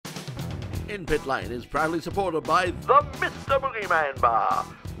In Pit Lane is proudly supported by the Mr. Boogeyman Bar,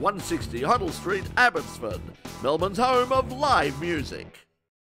 160 Hoddle Street, Abbotsford, Melbourne's home of live music.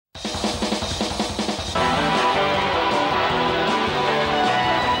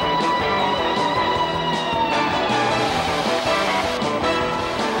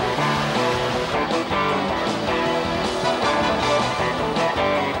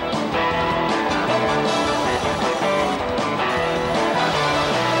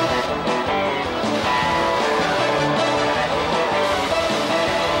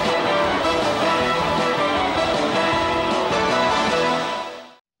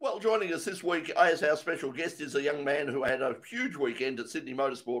 Joining us this week as our special guest is a young man who had a huge weekend at Sydney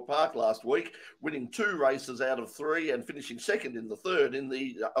Motorsport Park last week, winning 2 races out of 3 and finishing second in the third in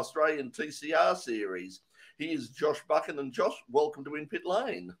the Australian TCR series. He is Josh Buchan, and Josh, welcome to In Pit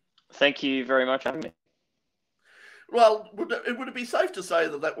Lane. Thank you very much for having me. Well, would it be safe to say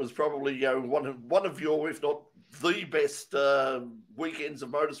that was probably one of your, if not the best weekends of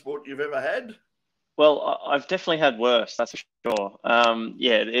motorsport you've ever had? Well, I've definitely had worse, that's for sure.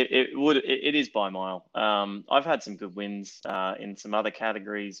 It is by a mile. I've had some good wins in some other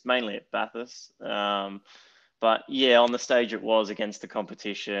categories, mainly at Bathurst. But yeah, on the stage it was against the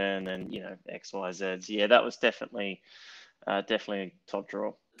competition and, X, Y, Zs. Yeah, that was definitely top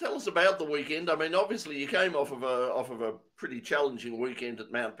draw. Tell us about the weekend. I mean, obviously you came off of a pretty challenging weekend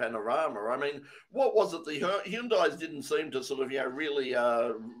at Mount Panorama. I mean, what was it? The Hyundais didn't seem to sort of, really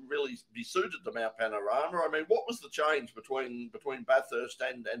be suited to Mount Panorama. I mean, what was the change between Bathurst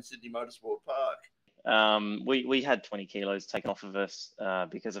and Sydney Motorsport Park? We had 20 kilos taken off of us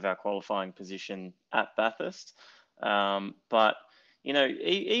because of our qualifying position at Bathurst. But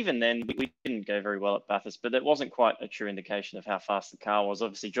even then, we didn't go very well at Bathurst, but it wasn't quite a true indication of how fast the car was.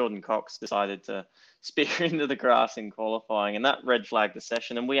 Obviously, Jordan Cox decided to spear into the grass in qualifying, and that red flagged the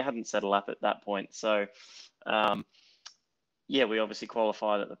session, and we hadn't set a lap at that point. So, we obviously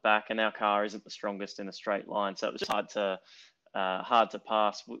qualified at the back, and our car isn't the strongest in a straight line, so it was just hard to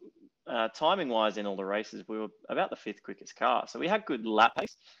pass. Timing-wise, in all the races, we were about the 5th quickest car, so we had good lap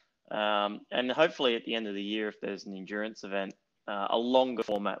pace, and hopefully at the end of the year, if there's an endurance event, a longer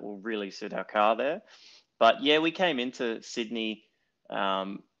format will really suit our car there. But yeah, we came into Sydney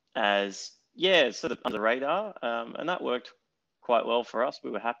as sort of under the radar, and that worked quite well for us.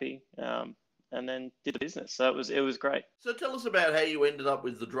 We were happy, and then did the business. So it was great. So tell us about how you ended up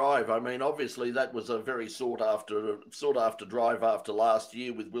with the drive. I mean, obviously that was a very sought after drive after last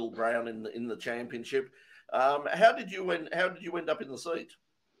year with Will Brown in the championship. How did you end up in the seat?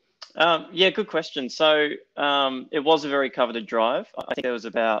 Good question. So it was a very coveted drive. I think there was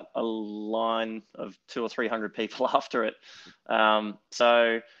about a line of 200 or 300 people after it.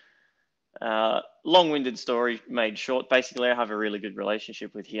 Long-winded story made short. Basically, I have a really good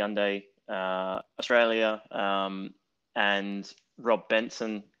relationship with Hyundai Australia and Rob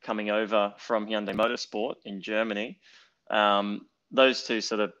Benson coming over from Hyundai Motorsport in Germany. Those two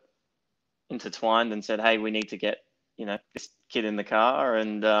sort of intertwined and said, hey, we need to get this kid in the car,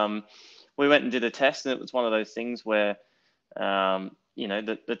 and we went and did a test, and it was one of those things where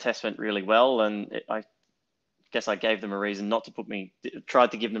the test went really well, and I guess I gave them a reason not to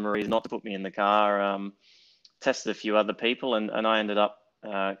tried to give them a reason not to put me in the car. Tested a few other people, and I ended up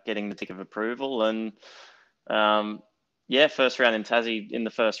getting the tick of approval, and first round in Tassie, in the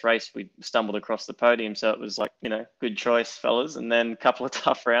first race we stumbled across the podium, so it was like, good choice, fellas. And then a couple of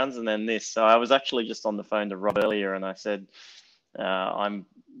tough rounds, and then this. So I was actually just on the phone to Rob earlier, and I said, I'm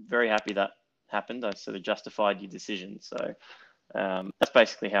very happy that happened. I sort of justified your decision. So that's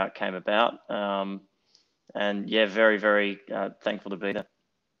basically how it came about. Very, very thankful to be there.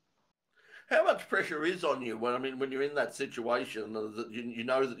 How much pressure is on you when you're in that situation that you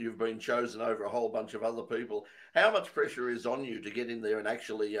know that you've been chosen over a whole bunch of other people? How much pressure is on you to get in there and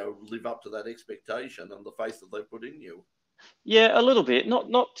actually live up to that expectation and the faith that they've put in you? Yeah, a little bit,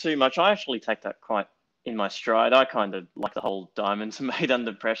 not too much. I actually take that quite in my stride. I kind of like the whole diamonds are made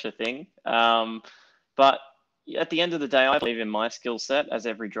under pressure thing. But at the end of the day, I believe in my skill set, as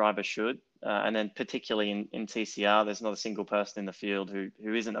every driver should. And then particularly in TCR, there's not a single person in the field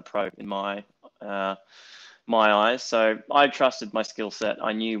who isn't a pro in my eyes. So I trusted my skill set.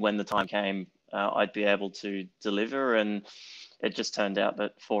 I knew when the time came, I'd be able to deliver, and it just turned out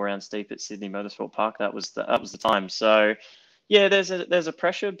that 4 rounds deep at Sydney Motorsport Park, that was the time. So yeah, there's a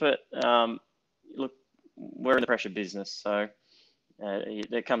pressure, but look, we're in the pressure business, so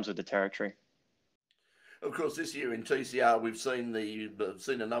it comes with the territory. Of course, this year in TCR, we've seen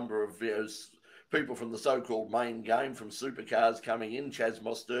a number of people from the so-called main game, from Supercars coming in, Chaz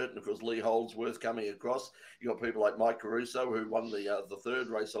Mostert, and of course Lee Holdsworth coming across. You got people like Mike Caruso, who won the third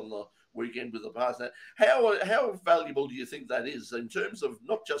race on the weekend with the pass. Now, how valuable do you think that is in terms of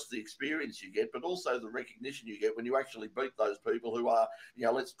not just the experience you get, but also the recognition you get when you actually beat those people who are,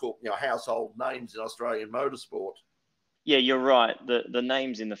 let's call, household names in Australian motorsport? Yeah, you're right. The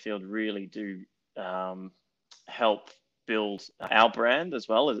names in the field really do help build our brand as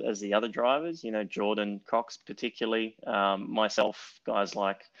well as the other drivers. Jordan Cox particularly, myself, guys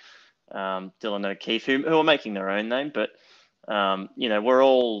like Dylan O'Keefe, who are making their own name, but we're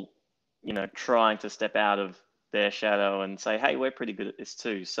all trying to step out of their shadow and say, hey, we're pretty good at this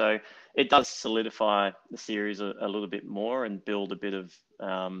too. So it does solidify the series a little bit more and build a bit of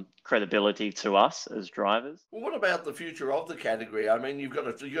credibility to us as drivers. Well, what about the future of the category? I mean, you've got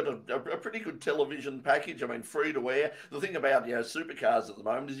a pretty good television package. I mean, free to air. The thing about supercars at the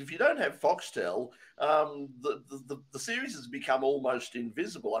moment is if you don't have Foxtel, the series has become almost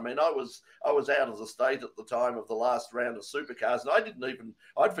invisible. I mean, I was out of the state at the time of the last round of supercars, and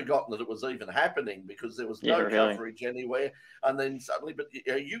I'd forgotten that it was even happening because there was no coverage anywhere. And then suddenly, but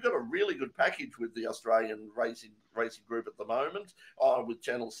you got a really good package with the Australian racing group at the moment with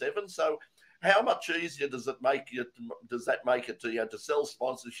Channel 7. So how much easier does that make it to sell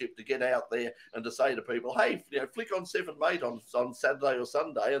sponsorship, to get out there and to say to people, hey, flick on 7 Mate on Saturday or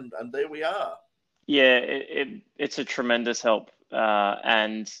Sunday, and there we are. Yeah, it's a tremendous help,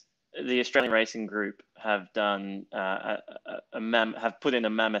 and the Australian Racing Group have done have put in a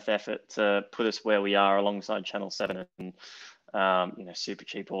mammoth effort to put us where we are alongside Channel 7 and Super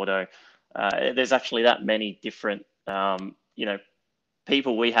Cheap Auto. There's actually that many different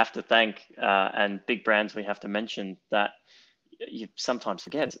people we have to thank and big brands we have to mention that you sometimes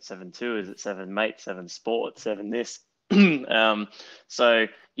forget. Is it 7-2? Is it 7 Mate? 7 Sport? 7 this? So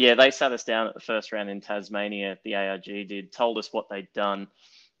yeah, they sat us down at the first round in Tasmania. The ARG told us what they'd done,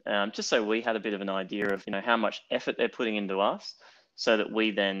 just so we had a bit of an idea of how much effort they're putting into us, so that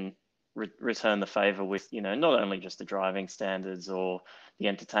we then return the favor with not only just the driving standards or the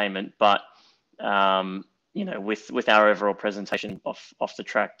entertainment, but with our overall presentation off the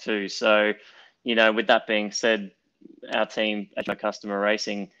track too. So with that being said, our team, Customer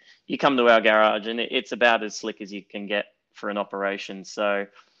Racing, you come to our garage and it's about as slick as you can get for an operation. So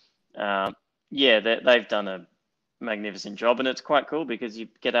they've done a magnificent job, and it's quite cool because you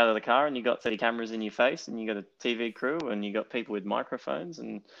get out of the car and you got 30 cameras in your face, and you got a TV crew, and you got people with microphones.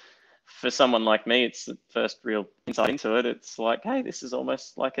 And for someone like me, it's the first real insight into it. It's like, hey, this is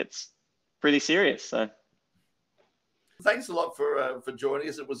almost like it's pretty serious. So thanks a lot for joining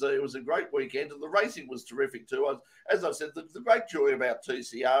us. It was a great weekend, and the racing was terrific too. As I've said, the great joy about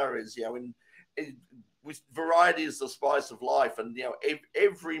TCR is with variety is the spice of life, and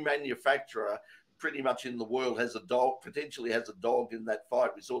every manufacturer pretty much in the world potentially has a dog in that fight.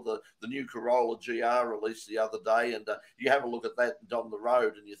 We saw the new Corolla GR released the other day, and you have a look at that on the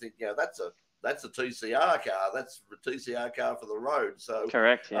road and you think, that's a TCR car. That's a TCR car for the road. So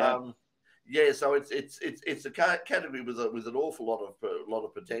correct, yeah. So it's a category with an awful lot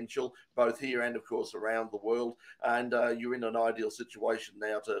of potential, both here and of course around the world. And you're in an ideal situation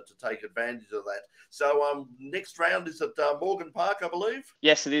now to take advantage of that. So next round is at Morgan Park, I believe.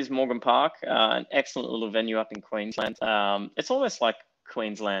 Yes, it is Morgan Park, an excellent little venue up in Queensland. It's almost like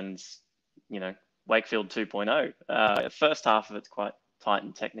Queensland's, Wakefield 2.0. First half of it's quite tight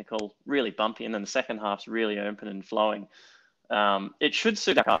and technical, really bumpy, and then the second half's really open and flowing. It should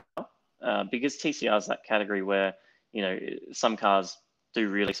suit our car. Because TCR is that category where, some cars do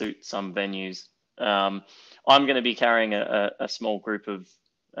really suit some venues. I'm going to be carrying a small group of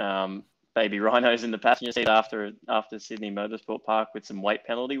baby rhinos in the passenger seat after Sydney Motorsport Park with some weight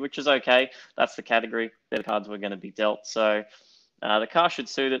penalty, which is okay. That's the category. They're the cards we're going to be dealt. So the car should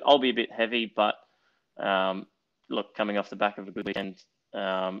suit it. I'll be a bit heavy, but look, coming off the back of a good weekend,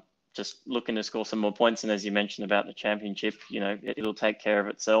 just looking to score some more points. And as you mentioned about the championship, it'll take care of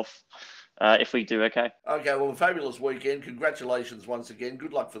itself if we do okay. Okay, well, a fabulous weekend. Congratulations once again.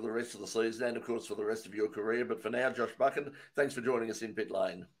 Good luck for the rest of the season and, of course, for the rest of your career. But for now, Josh Buchan, thanks for joining us in Pit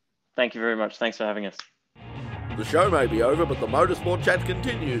Lane. Thank you very much. Thanks for having us. The show may be over, but the motorsport chat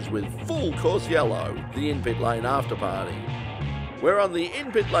continues with Full Course Yellow, the In Pit Lane after party. We're on the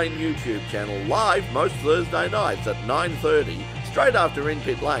In Pit Lane YouTube channel live most Thursday nights at 9:30, straight after In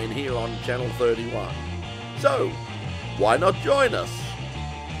Pit Lane here on Channel 31. So, why not join us?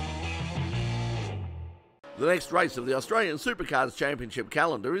 The next race of the Australian Supercars Championship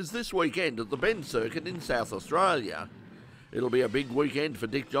calendar is this weekend at the Bend Circuit in South Australia. It'll be a big weekend for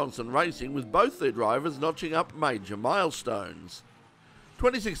Dick Johnson Racing, with both their drivers notching up major milestones.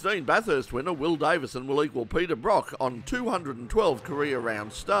 2016 Bathurst winner Will Davison will equal Peter Brock on 212 career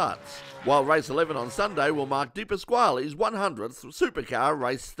round starts, while race 11 on Sunday will mark Pasquale's 100th Supercar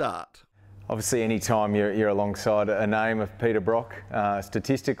race start. Obviously, any time you're alongside a name of Peter Brock,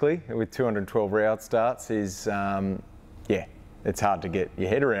 statistically, with 212 round starts is, yeah, it's hard to get your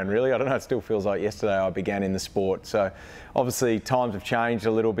head around, really. I don't know, it still feels like yesterday I began in the sport. So obviously times have changed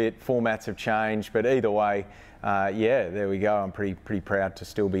a little bit, formats have changed, but either way, yeah, there we go. I'm pretty proud to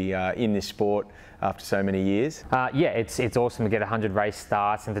still be in this sport after so many years. Yeah, it's awesome to get 100 race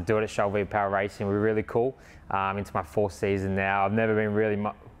starts and to do it at Shell V-Power Racing. We're really cool. Into my 4th season now. I've never been really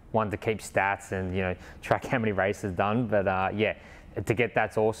one to keep stats and, you know, track how many races done, but yeah, to get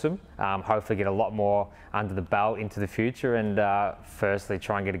that's awesome. Hopefully get a lot more under the belt into the future, and firstly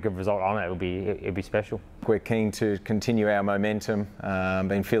try and get a good result on it. It'll be special. We're keen to continue our momentum.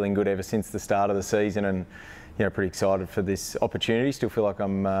 Been feeling good ever since the start of the season, and you know, pretty excited for this opportunity. Still feel like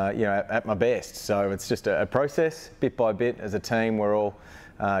I'm you know, at my best. So it's just a process, bit by bit. As a team, we're all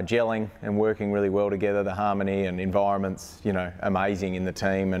gelling and working really well together. The harmony and environment's, you know, amazing in the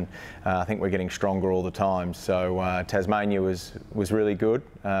team, and I think we're getting stronger all the time. So Tasmania was really good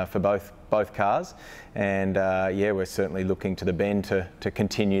for both cars, and yeah, we're certainly looking to the Bend to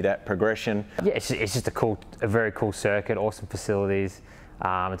continue that progression. Yeah, it's just a very cool circuit, awesome facilities.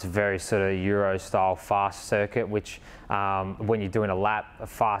 It's a very sort of Euro style fast circuit, which when you're doing a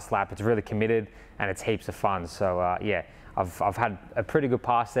fast lap, it's really committed and it's heaps of fun. So yeah, I've had a pretty good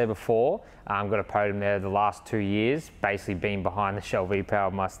pass there before. Got a podium there the last 2 years, basically being behind the Shell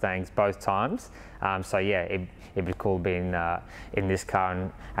V-Power Mustangs both times. So yeah, it'd be cool being in this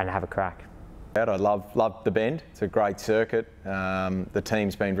car and have a crack. I love the Bend. It's a great circuit. The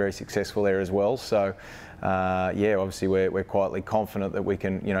team's been very successful there as well. So yeah, obviously we're quietly confident that we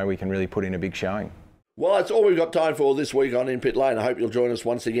can really put in a big showing. Well, that's all we've got time for this week on In Pit Lane. I hope you'll join us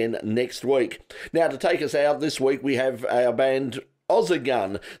once again next week. Now, to take us out this week, we have our band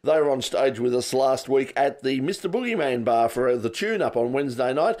Ozergun. They were on stage with us last week at the Mr. Boogeyman bar for the tune-up on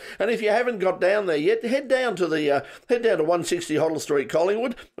Wednesday night. And if you haven't got down there yet, head down to 160 Hoddle Street,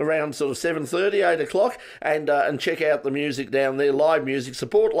 Collingwood, around sort of 7:30, 8 o'clock, and check out the music down there, live music.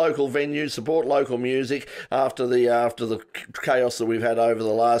 Support local venues, support local music. After the chaos that we've had over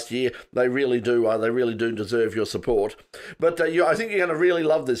the last year, they really do deserve your support. But I think you're going to really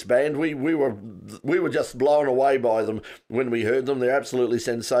love this band. We were just blown away by them when we heard them. They're absolutely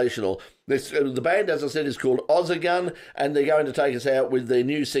sensational. The band, as I said, is called Ozergun, and they're going to take us out with their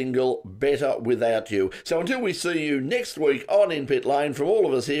new single, Better Without You. So until we see you next week on In Pit Lane, from all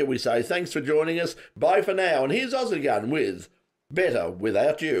of us here, we say thanks for joining us. Bye for now, and here's Ozergun with Better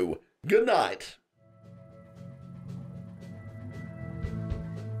Without You. Good night.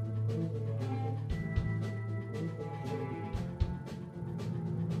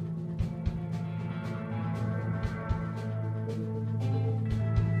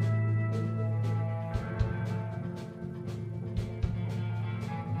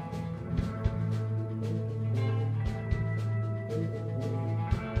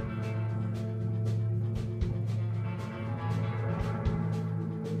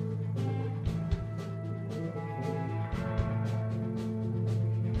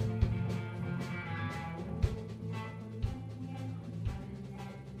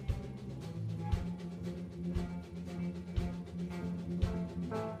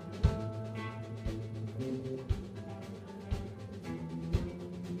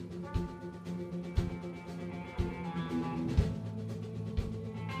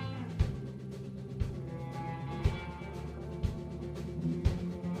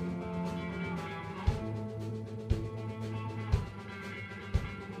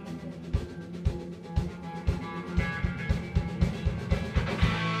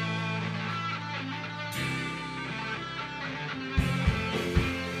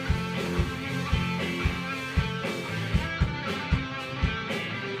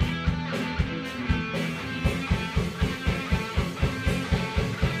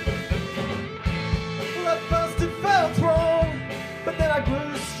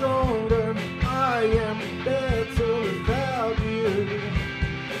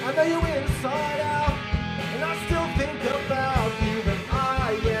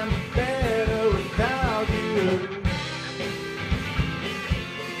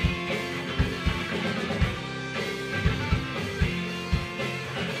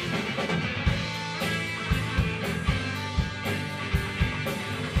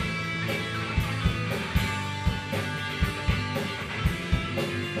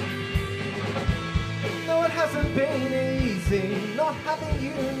 Not having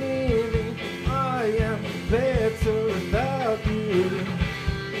you near me, I am better without you.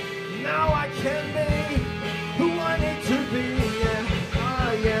 can be who I need to be, and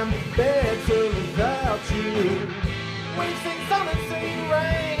I am better without you. We've seen sun and seen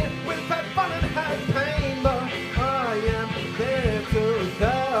rain, we've had fun and had pain, but I am better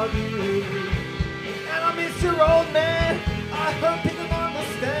without you. And I miss your old man, I hope you can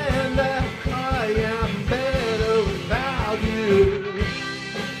understand that I am better without you.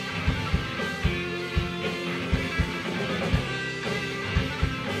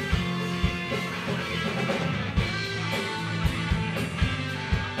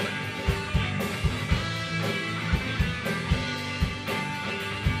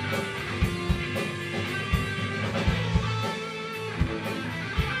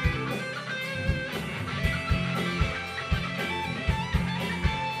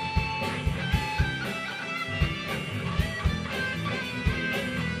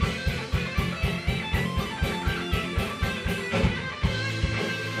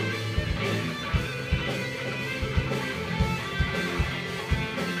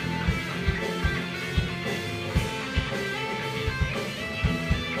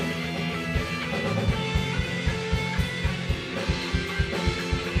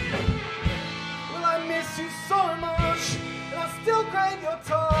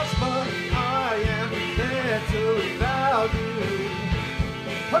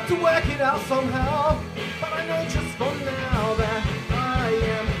 Have to work it out somehow, but I know just for now that I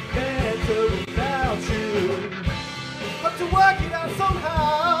am better without you. Have to work it out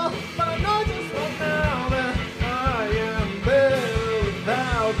somehow, but I know just for now that I am better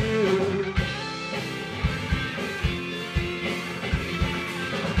without you.